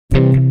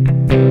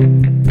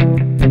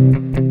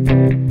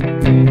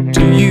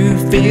Do you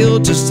feel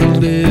just a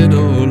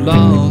little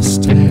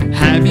lost?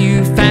 Have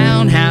you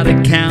found how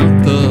to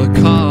count the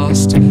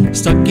cost?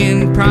 Stuck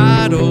in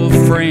pride, old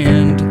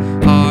friend,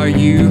 are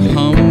you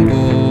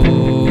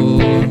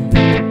humble?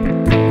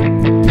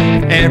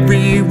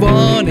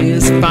 Everyone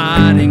is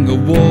fighting a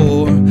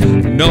war.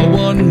 No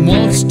one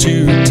wants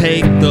to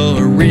take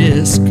the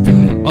risk.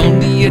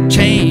 Only a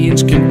change